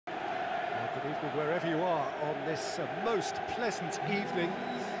Good evening wherever you are on this most pleasant evening.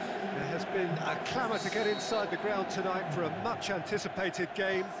 There has been a clamour to get inside the ground tonight for a much-anticipated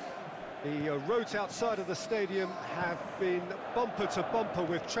game. The roads outside of the stadium have been bumper to bumper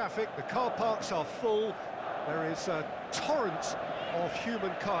with traffic. The car parks are full. There is a torrent of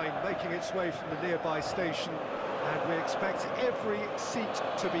humankind making its way from the nearby station, and we expect every seat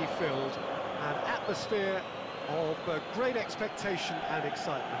to be filled. An atmosphere of great expectation and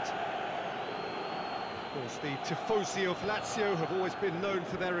excitement. Of course, the tifosi of Lazio have always been known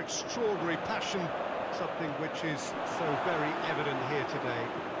for their extraordinary passion, something which is so very evident here today.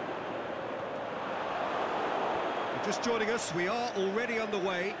 If you're just joining us, we are already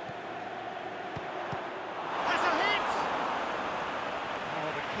underway. Has a hit!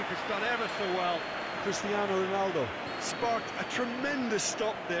 Oh, the keeper's done ever so well. Cristiano Ronaldo sparked a tremendous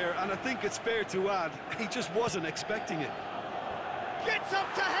stop there, and I think it's fair to add, he just wasn't expecting it. Gets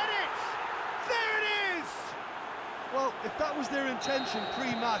up to head it! There it is! Well, if that was their intention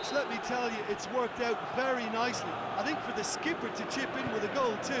pre-match, let me tell you, it's worked out very nicely. I think for the skipper to chip in with a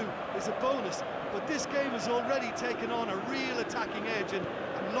goal too is a bonus, but this game has already taken on a real attacking edge, and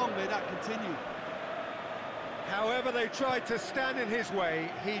long may that continue. However they tried to stand in his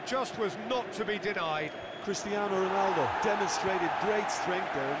way, he just was not to be denied. Cristiano Ronaldo demonstrated great strength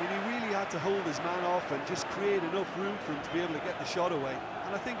there. I mean, he really had to hold his man off and just create enough room for him to be able to get the shot away.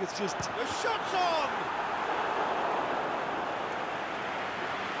 And I think it's just... The shot's on!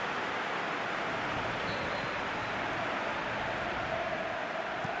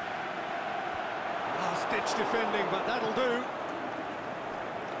 Last-ditch defending, but that'll do.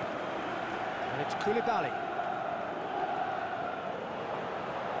 And it's Koulibaly.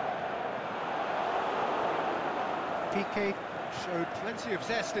 Piqué showed plenty of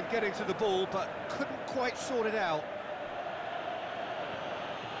zest in getting to the ball, but couldn't quite sort it out.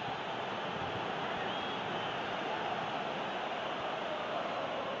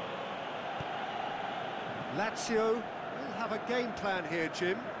 Lazio will have a game plan here,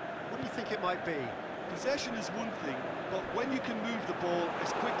 Jim. What do you think it might be? Possession is one thing, but when you can move the ball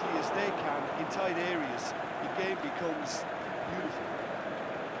as quickly as they can in tight areas, the game becomes beautiful.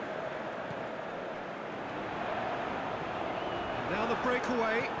 Now the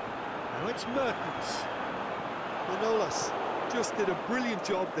breakaway. Now it's Mertens. Manolas just did a brilliant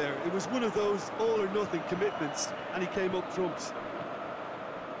job there. It was one of those all-or-nothing commitments, and he came up trumps.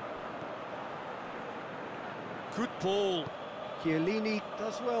 Good ball. Chiellini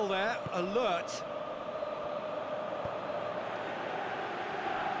does well there. Alert.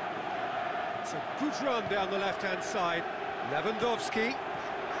 It's a good run down the left-hand side. Lewandowski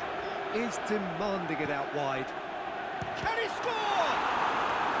is demanding it out wide. Can he score?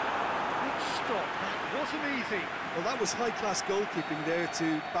 Good stop, that wasn't easy. Well, that was high-class goalkeeping there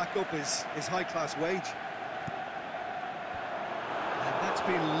to back up his high-class wage. And that's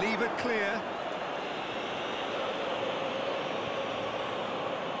been levered clear.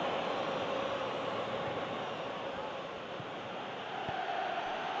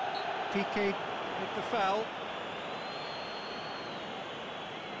 Piqué with the foul.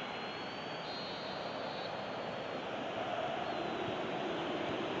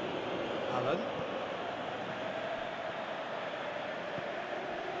 Allen.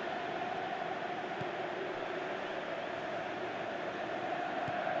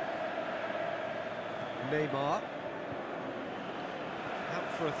 Neymar.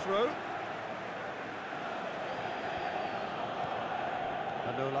 Out for a throw.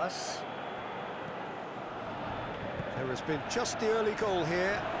 Manolas. There has been just the early goal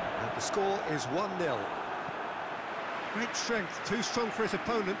here, and the score is 1-0. Great strength, too strong for his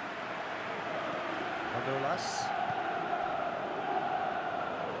opponent. Manolas.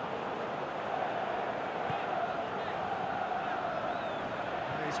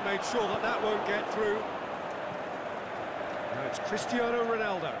 He's made sure that that won't get through. Now it's Cristiano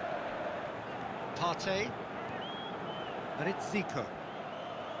Ronaldo. Partey. And it's Zico.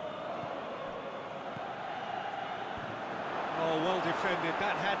 Oh, well defended.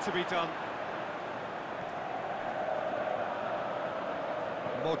 That had to be done.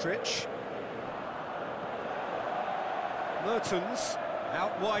 Modric. Mertens,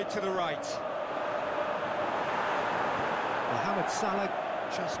 out wide to the right. Mohamed Salah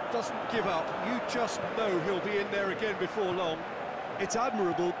just doesn't give up. You just know he'll be in there again before long. It's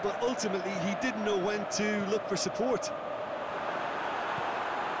admirable, but ultimately he didn't know when to look for support.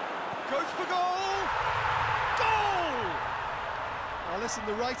 Goes for goal! Goal! Now listen,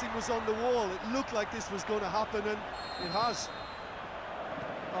 the writing was on the wall. It looked like this was going to happen, and it has.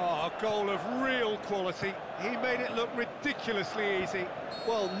 Oh, a goal of real quality. He made it look ridiculously easy.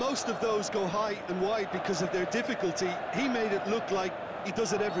 Well, most of those go high and wide because of their difficulty. He made it look like he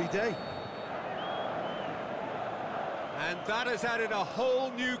does it every day. And that has added a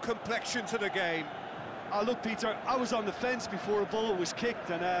whole new complexion to the game. Look, Peter, I was on the fence before a ball was kicked,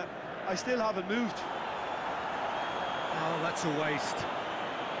 and I still haven't moved. Oh, that's a waste.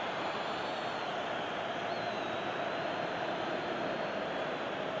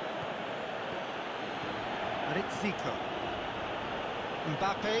 And it's Zico.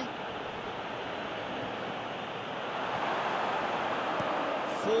 Mbappe.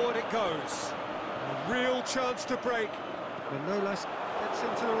 Forward it goes. A real chance to break. Manolas gets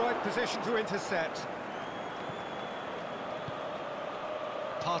into the right position to intercept.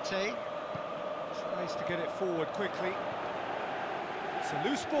 Partey tries to get it forward quickly. It's a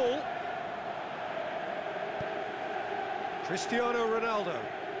loose ball. Cristiano Ronaldo.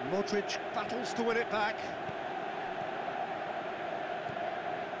 Modric battles to win it back.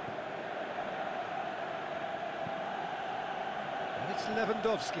 And it's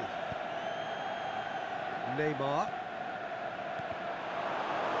Lewandowski. Neymar.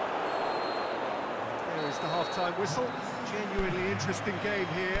 There is the half-time whistle. Genuinely interesting game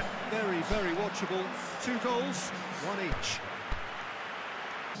here. Very, very watchable. 2 goals, 1 each.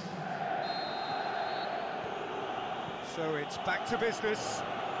 So it's back to business.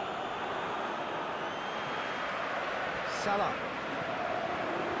 Salah.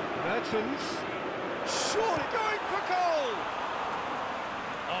 Mertens. Surely going for goal!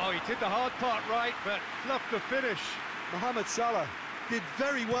 Oh, he did the hard part right, but fluffed the finish. Mohamed Salah did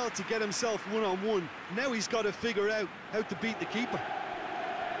very well to get himself one-on-one. Now he's got to figure out how to beat the keeper.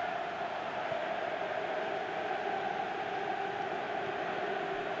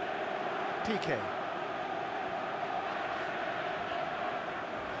 Piqué.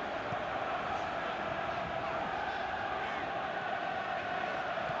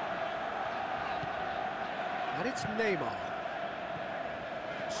 And it's Neymar.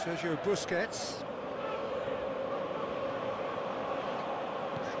 Sergio Busquets.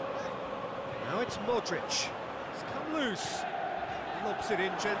 Now it's Modric. It's come loose. Lobs it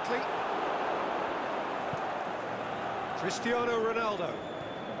in gently. Cristiano Ronaldo.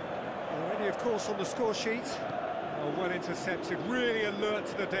 Already, of course, on the score sheet. Oh, well intercepted, really alert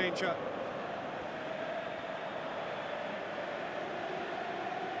to the danger.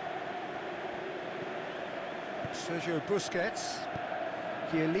 Sergio Busquets.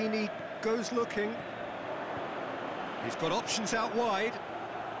 Chiellini goes looking. He's got options out wide.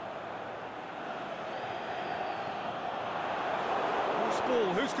 Loose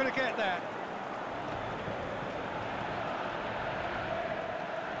ball, who's going to get that?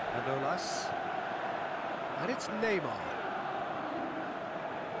 Manolas. And it's Neymar.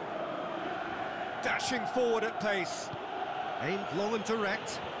 Dashing forward at pace. Aimed long and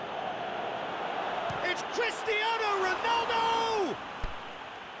direct. It's Cristiano Ronaldo!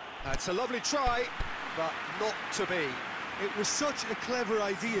 That's a lovely try, but not to be. It was such a clever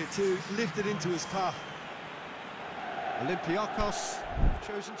idea to lift it into his path. Olympiacos have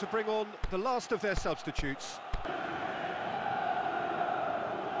chosen to bring on the last of their substitutes.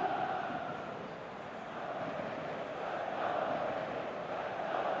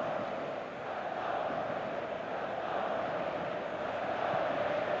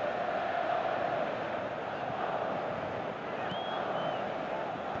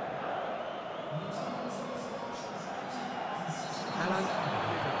 Alan,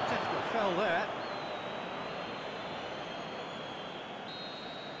 definitely fell there.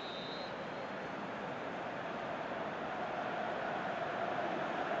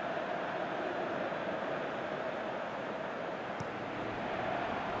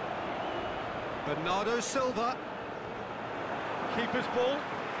 Bernardo Silva. Keeper's ball.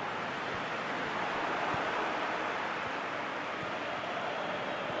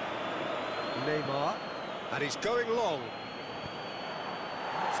 Neymar. And he's going long.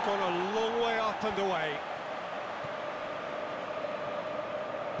 It's gone a long way up and away.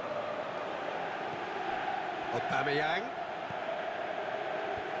 Aubameyang.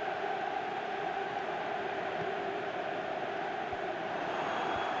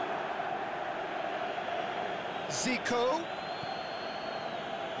 Zico.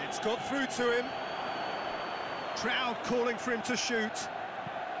 It's got through to him. Crowd calling for him to shoot.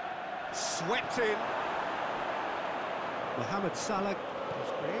 Swept in. Mohamed Salah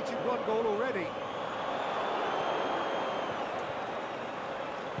has created 1 goal already.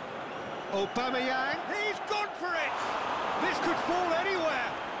 Aubameyang, he's gone for it! This could fall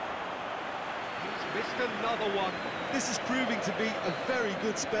anywhere. He's missed another one. This is proving to be a very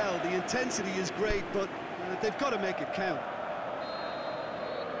good spell. The intensity is great, but they've got to make it count.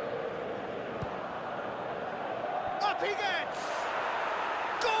 Up he gets!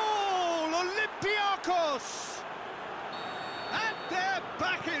 Goal! Olympiacos! And they're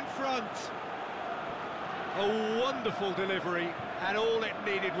back in front. A wonderful delivery, and all it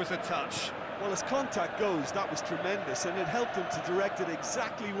needed was a touch. Well, as contact goes, that was tremendous, and it helped him to direct it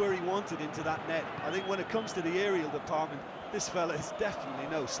exactly where he wanted into that net. I think when it comes to the aerial department, this fella is definitely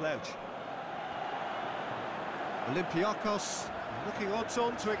no slouch. Olympiacos looking odds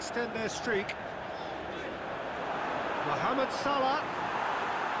on to extend their streak. Mohamed Salah.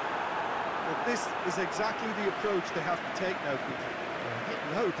 Well, this is exactly the approach they have to take now, Peter. Hit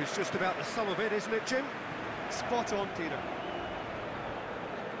and hope is just about the sum of it, isn't it, Jim? Spot on, Peter.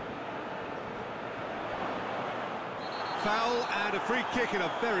 Foul and a free kick in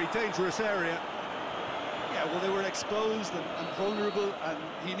a very dangerous area. Yeah, well, they were exposed and vulnerable, and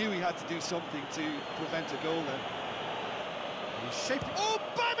he knew he had to do something to prevent a goal then. He's shaping...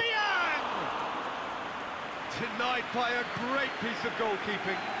 Aubameyang! Denied by a great piece of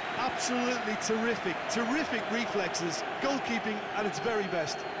goalkeeping. Absolutely terrific, terrific reflexes, goalkeeping at its very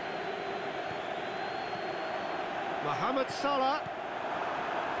best. Mohamed Salah.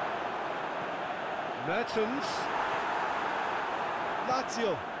 Mertens.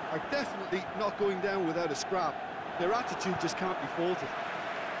 Lazio are definitely not going down without a scrap. Their attitude just can't be faulted.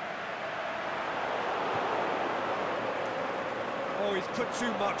 Oh, he's put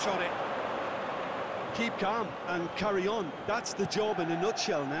too much on it. Keep calm and carry on. That's the job in a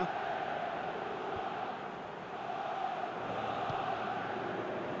nutshell now.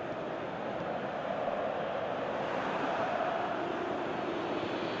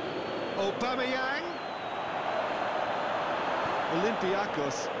 Aubameyang.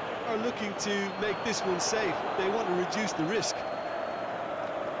 Olympiacos are looking to make this one safe. They want to reduce the risk.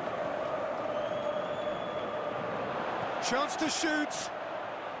 Chance to shoot.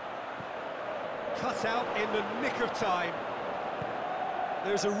 Cut out in the nick of time.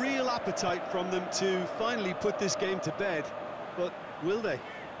 There's a real appetite from them to finally put this game to bed, but will they?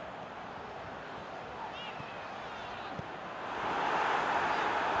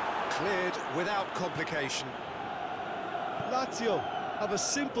 Cleared without complication. Lazio have a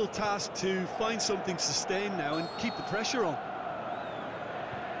simple task to find something sustained now and keep the pressure on.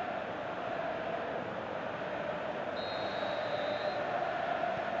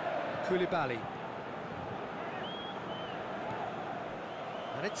 Koulibaly.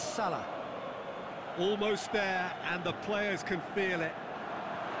 And it's Salah. Almost there, and the players can feel it.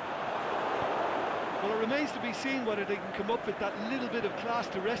 Well, it remains to be seen whether they can come up with that little bit of class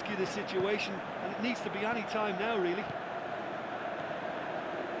to rescue this situation, and it needs to be any time now, really.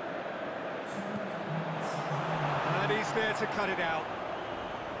 And he's there to cut it out.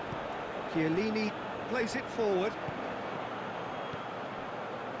 Chiellini plays it forward.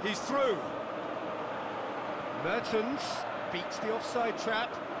 He's through. Mertens beats the offside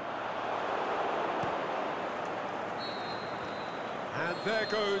trap. And there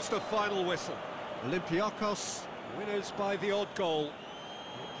goes the final whistle. Olympiacos winners by the odd goal.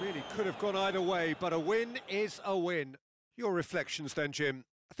 It really could have gone either way, but a win is a win. Your reflections then, Jim?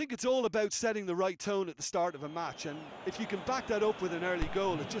 I think it's all about setting the right tone at the start of a match, and if you can back that up with an early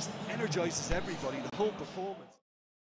goal, it just energises everybody, the whole performance.